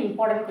easy,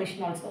 important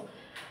question also.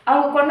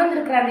 அவங்க கொண்டு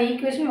வந்திருக்கிற அந்த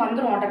ஈக்குவேஷன்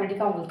வந்துரும்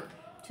ஆட்டோமேட்டிக்கா உங்களுக்கு.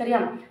 சரியா?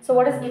 So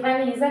what is given?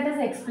 Z is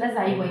x plus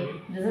iy.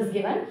 This is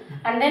given.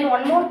 And then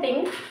one more thing,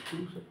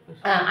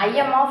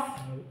 im of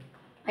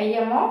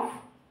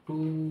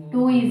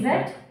 2z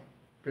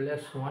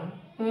plus 1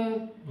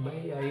 by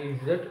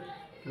iz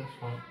plus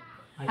 1.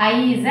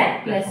 iz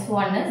plus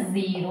 1 is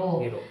 0.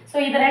 So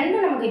இது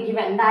ரெண்டும் நமக்கு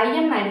given. இந்த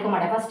im நான் எடுக்க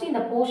மாட்டேன். ஃபர்ஸ்ட்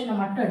இந்த போர்ஷனை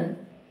மட்டும் எடு.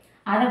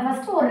 அத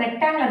ஃபர்ஸ்ட் ஒரு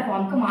ரெக்டாங்குலர்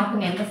ஃபார்முக்கு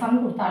மாத்துங்க. எந்த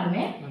சம்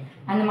கொடுத்தாலுமே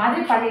அந்த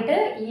மாதிரி பண்ணிட்டு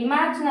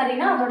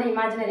இமேஜினரினா அதோட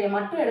இமேஜினரியை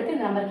மட்டும் எடுத்து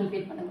இந்த நம்பருக்கு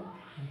ஈக்குவேட் பண்ணுங்க.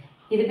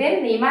 இது பேர்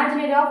இந்த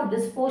imaginary of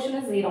this portion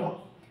is 0.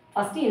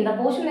 First இந்த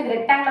போர்ஷனுக்கு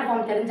ரெக்டாங்குலர்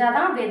ஃபார்ம்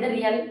தெரிஞ்சாதான் அது எது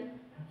ரியல்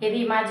எது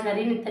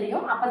இமேஜினரின்னு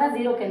தெரியும். அப்பதான்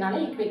 0 க்கு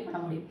என்னால ஈக்குவேட் பண்ண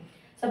முடியும்.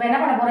 சோ இப்போ என்ன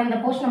பண்ண போறோம்? இந்த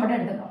போர்ஷனை மட்டும்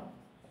எடுத்துக்கிறோம்.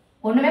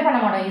 ஒண்ணுமே பண்ண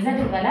மாட்டோம். z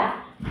க்கு பதிலா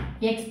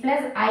x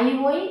plus iy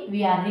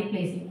we are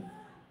replacing.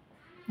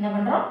 என்ன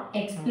பண்றோம்?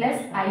 x plus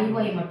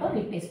iy மட்டும்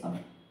ரீப்ளேஸ்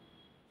பண்றோம்.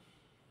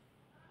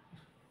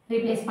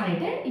 ரீப்ளேஸ்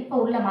பண்ணிட்டு இப்போ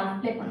உள்ள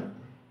மல்டிப்ளை பண்ணு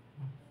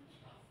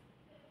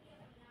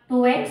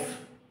 2x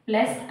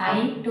plus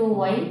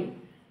i2y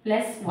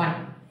plus 1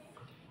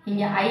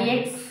 இங்க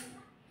ix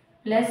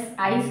plus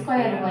I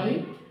square y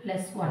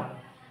plus 1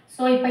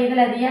 so இப்போ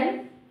இதுல real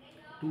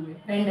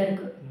 2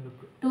 இருக்கு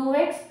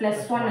 2x plus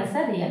 1 is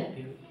a real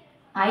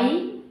I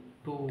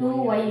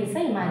 2y is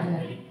a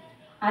imaginary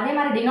அதே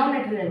மாதிரி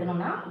denominator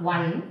எழுதணும்னா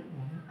 1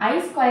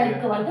 I square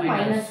க்கு வந்து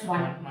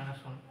 -1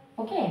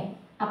 ஓகே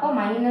அப்ப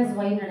 -y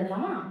ன்னு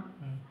எழுதலாமா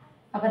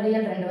அப்ப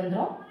real 2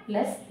 வந்துரும்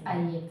plus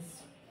ix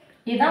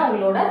இதான்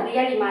உங்களோட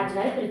real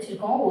imaginary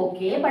பிரிச்சிருக்கோம்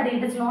okay but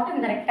it is not in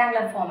the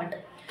rectangular format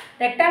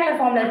rectangular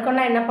formல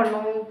இருக்கோம்னா என்ன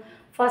பண்ணும்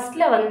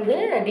ஃபர்ஸ்ட்ல வந்து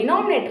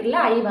denominatorல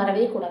I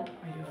வரவே கூடாது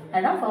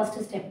அதுதான் first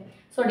step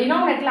so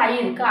denominatorல I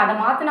இருக்கு அத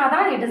மாத்துனா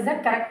தான் it is the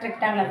correct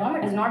rectangular form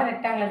it is not a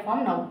rectangular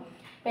form now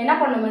இப்போ என்ன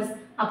பண்ணும் மிஸ்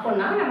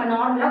அப்போனா நம்ம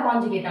நார்மலா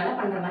கான்ஜுகேட்டால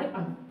பண்ற மாதிரி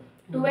பண்ணும்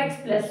 2x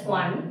plus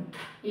 1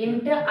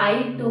 into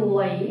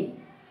I2y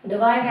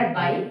divided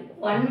by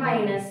 1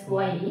 minus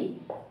y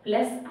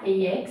plus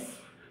ix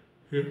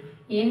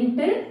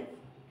into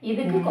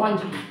இதுக்கு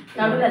கான்ஜுகேட்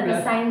நடுவுல இருக்க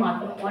சைன்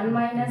மாத்தணும் 1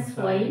 minus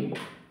y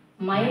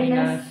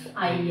minus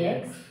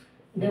ix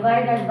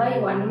divided by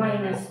 1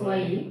 minus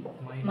y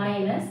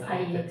minus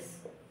ix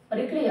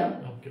very clear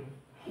okay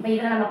இப்போ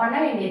இத நம்ம பண்ண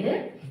வேண்டியது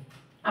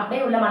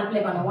அப்படியே உள்ள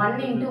மல்டிப்ளை பண்ணனும்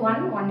 1 into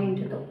 1 1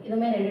 into 2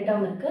 இதுமே ரெண்டு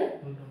டேர்ம் இருக்கு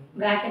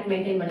bracket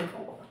maintain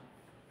பண்ணிக்கோங்க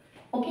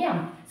ஓகேயா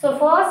so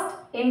first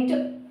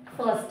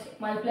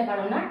multiply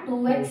பண்ணனும்னா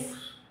 2x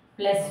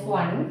plus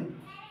 1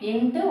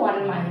 into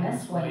 1 minus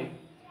y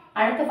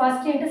அடுத்து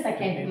first into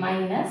second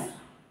minus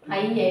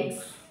ix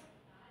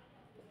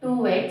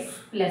 2x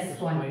plus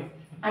 1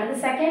 அடுத்து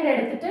second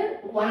எடுத்துட்டு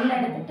 1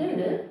 எடுத்துட்டு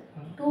இது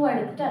 2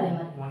 எடுத்துட்டு அதே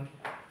மாதிரி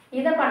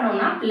இத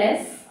பண்ணோம்னா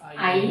plus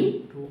I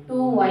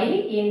 2y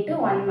into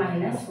 1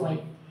 minus y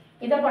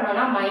இத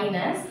பண்ணோம்னா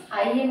minus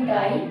I into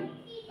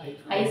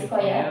I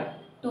square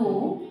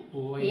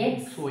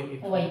 2x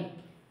y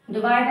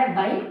divided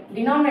by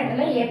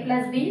denominatorல a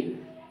plus b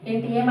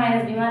into a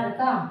minus b மாதிரி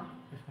இருக்கா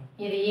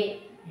இது a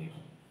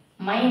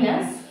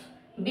minus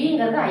b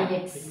ங்கிறது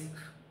ix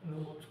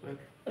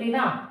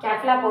புரியுதா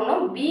கேர்ஃபுல்லா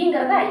போடணும் b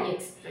ங்கிறது ix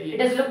it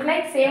does look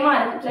like same ஆ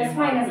இருக்கு plus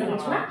minus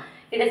இருந்துச்சுனா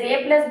it is a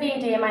plus b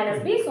into a minus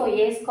b so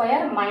a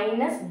square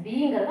minus b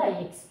ங்கிறது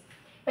ix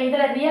இப்போ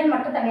இதல ரியல்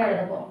மட்டும் தனியா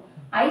எழுத போறோம்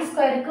I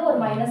square க்கு ஒரு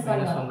minus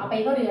 1 வரும் அப்ப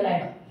இது ரியல்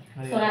ஆயிடும்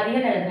சோ நான்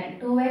ரியல் எழுதுறேன்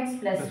 2x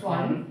plus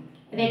 1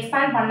 இத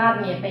எக்ஸ்பாண்ட்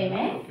பண்ணாதீங்க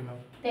எப்பவுமே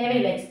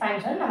தேவையில்லை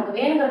எக்ஸ்பான்ஷன் நமக்கு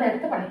வேணும்ங்கறத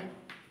எடுத்து பண்ணிக்கலாம்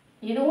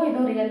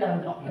இதுவும் ரியல்ல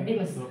வந்துரும் எப்படி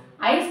மிஸ்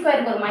I square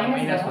க்கு ஒரு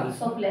minus வரும்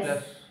so plus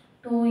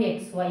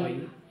 2xy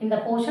இந்த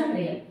போர்ஷன்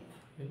ரியல்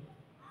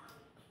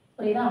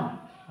புரியுதா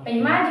இப்போ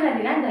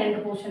இமேஜினரினா இந்த ரெண்டு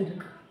போர்ஷன்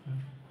இருக்கு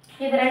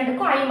இது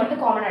ரெண்டுக்கும் I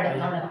மட்டும் காமன்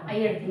எடுக்கணும் அவ்வளவுதான் I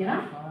எடுத்தீங்கன்னா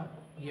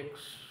x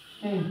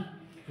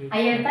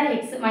I எடுத்தா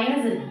x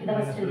மைனஸ் இருக்கு இத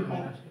first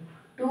எடுக்கோங்க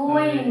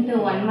 2y into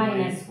 1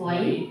 minus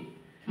y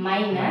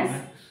minus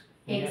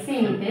x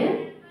into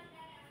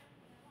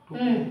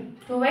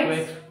 2x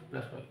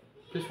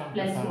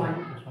plus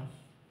 1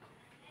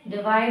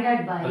 divided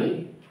by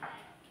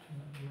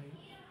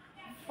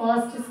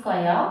first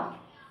square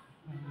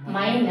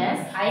minus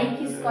I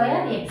square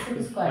x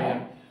square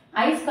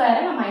I square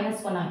நான்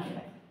 -1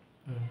 ஆக்கிடுவேன்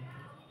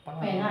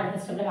வேணா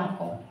அடுத்த ஸ்டெப்ல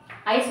மாத்துவோம்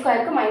I square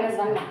க்கு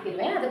 -1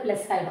 மாத்திடுவேன் அது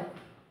பிளஸ் ஆயிடும்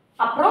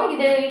அப்புறம்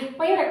இது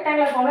இப்போயும்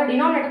ரெக்டாங்குலர் ஃபார்ம்ல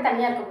டினாமினேட்டர்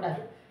தனியா இருக்க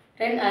கூடாது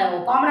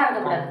காமனா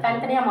இருக்க கூடாது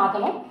தனித்தனியா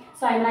மாத்தணும்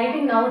so I am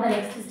writing now the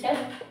next step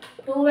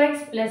 2x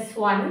plus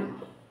 1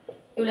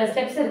 இவ்வளவு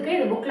ஸ்டெப்ஸ் இருக்கு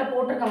இது புக்ல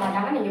போட்டுக்க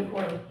மாட்டாங்க நீங்க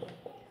போடுங்க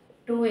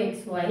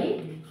 2xy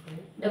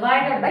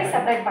divided by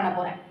செப்பரேட் பண்ண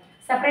போறேன்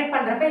செப்பரேட்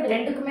பண்றப்ப இது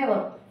ரெண்டுக்குமே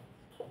வரும்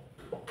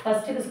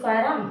ஃபர்ஸ்ட்க்கு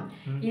ஸ்கொயரா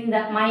இந்த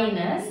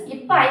மைனஸ்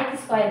இப்போ I க்கு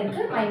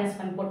ஸ்கொயருக்கு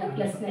 -1 போட்டு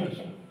பிளஸ் னு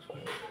எழுதுறேன்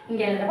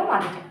இங்க எழுதுறப்ப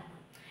மாத்திட்டேன்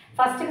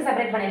ஃபர்ஸ்ட்க்கு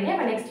செப்பரேட் பண்ணிருக்கேன்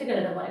இப்போ நெக்ஸ்ட்க்கு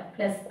எழுத போறேன்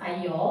plus I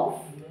of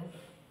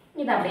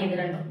இது அப்படியே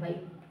இது ரெண்டும் by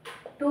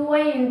 2y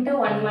into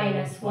 1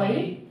 minus y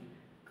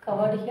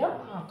covered here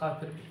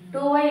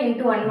 2y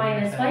into 1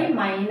 minus y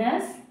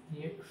minus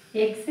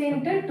x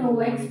into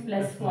 2x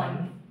plus 1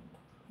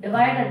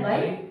 divided by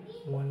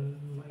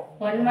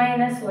 1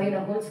 minus y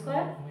the whole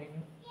square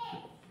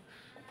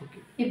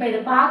இப்போ இத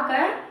பார்க்க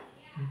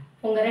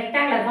உங்க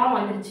ரெக்டாங்குலர் ஃபார்ம்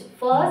வந்துருச்சு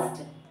first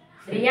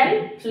real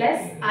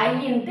plus I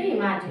into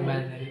imaginary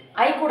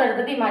I கூட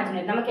இருக்குது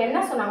imaginary நமக்கு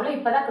என்ன சொன்னாங்களோ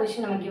இப்போதான்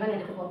क्वेश्चन நம்ம given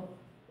எடுக்க போறோம்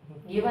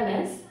given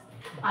is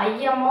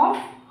im of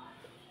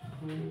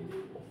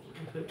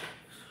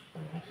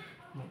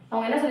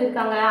அவங்க என்ன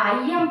சொல்லிருக்காங்க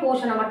im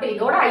போர்ஷனை மட்டும்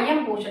இதோட im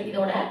போர்ஷன்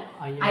இதோட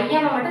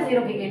im மட்டும்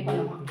 0 க்கு ஈக்குவேட்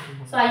பண்ணுமா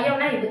சோ im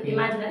னா இது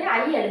imaginary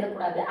I எழுத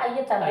கூடாது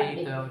I தவிர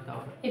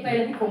இப்போ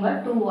எழுதிக்கோங்க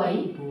 2y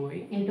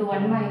into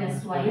 1 minus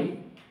y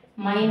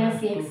minus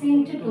x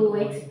into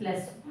 2x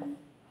plus 1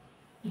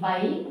 by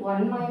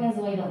 1 minus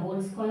y the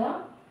whole square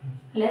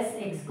plus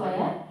x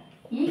square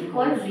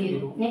equal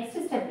 0 next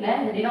stepல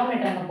இந்த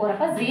denominator அங்க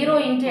போறப்ப 0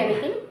 into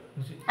anything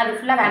அது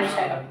ஃபுல்லா vanish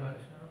ஆயிடும்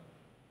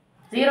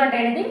 0 into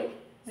anything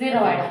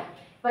 0 ஆயிடும்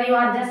இப்போ you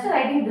are just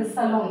writing this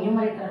alone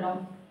numerator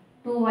alone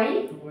 2y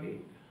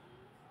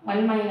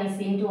 1 minus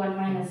into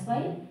 1 minus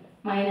y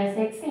minus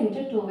x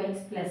into 2x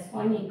plus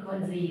 1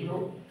 equals 0.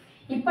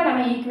 இப்போ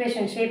நம்ம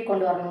ஈக்குவேஷன் ஷேப்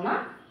கொண்டு வரணும்னா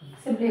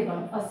சிம்பிளை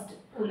பண்ணும். ஃபர்ஸ்ட்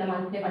உள்ள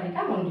மல்டிப்ளை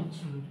பண்ணிட்டா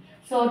முடிஞ்சிச்சு.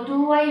 So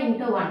 2y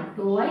into 1,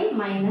 2y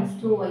minus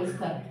 2y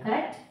square,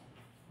 correct?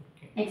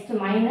 Next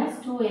minus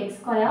 2x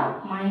square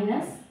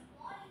minus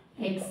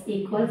x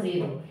equals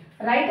 0.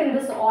 Write in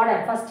this order.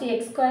 First x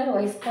square,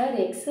 y square,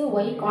 x,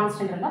 y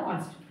constant and the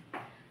constant.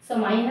 So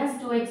minus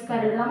 2x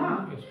square எழுதலாமா?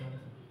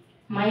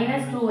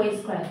 Minus 2y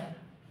square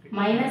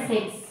minus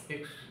x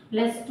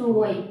plus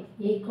 2y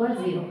equals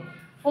 0.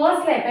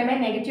 First ல எப்பவுமே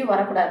negative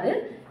வரக்கூடாது.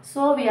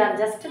 So we are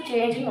just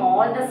changing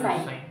all the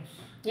signs.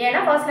 ஏன்னா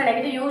ஃபர்ஸ்ட்ல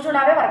negative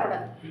யூசுவலாவே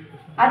வரக்கூடாது.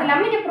 அது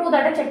இல்லாம நீங்க ப்ரூவ்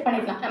தட்ட செக்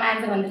பண்ணிக்கலாம். நம்ம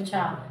ஆன்சர்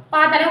வந்துருச்சா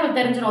பார்த்தாலே உங்களுக்கு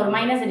தெரிஞ்சிடும். ஒரு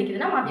மைனஸ்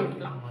அடிக்குதுன்னா மாத்தி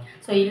விட்டுக்கலாம்.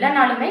 ஸோ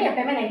இல்லைனாலுமே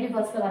எப்பவுமே நெகட்டிவ்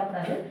ஃபர்ஸ்ட்ல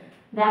வரக்கூடாது.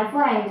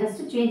 therefore I am just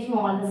changing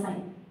all the sign.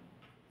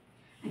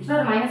 ஆக்சுவலாக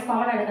ஒரு மைனஸ்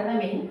காமன் எடுக்கிறதா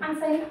மெயின்.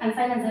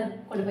 அன்சைன் ஆன்சர்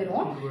கொண்டு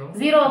போயிடுவோம்.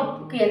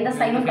 ஜீரோக்கு எந்த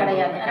சைனும்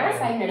கிடையாது. அதனால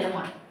சைன்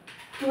எழுதலாம்.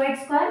 2x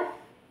square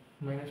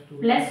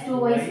plus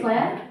 2y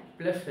square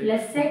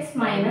plus x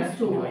minus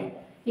 2y.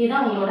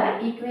 இதுதான் உங்களோட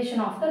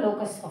equation of the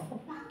locus of the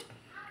point.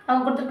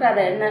 அவங்க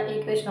கொடுத்துருக்குற என்ன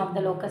ஈக்குவேஷன் ஆஃப்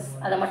த லோகஸ்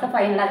அதை மட்டும்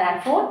ஃபைனலாக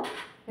therefore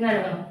என்ன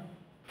எழுதணும்?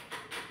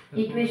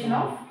 ஈக்குவேஷன்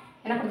ஆஃப்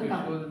என்ன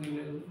கொடுத்துருக்காங்க?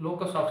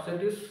 locus of z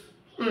is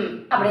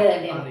அப்படியே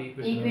எழுதலாம்.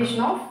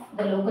 Equation of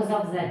the locus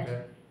of z.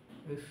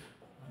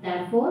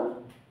 Therefore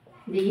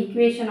the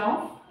equation of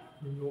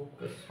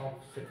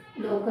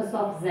locus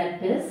of z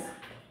is,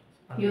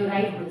 you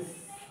write this.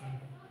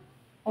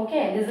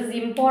 Okay, this is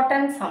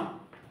important sum.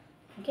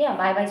 Okay,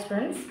 bye bye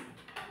students.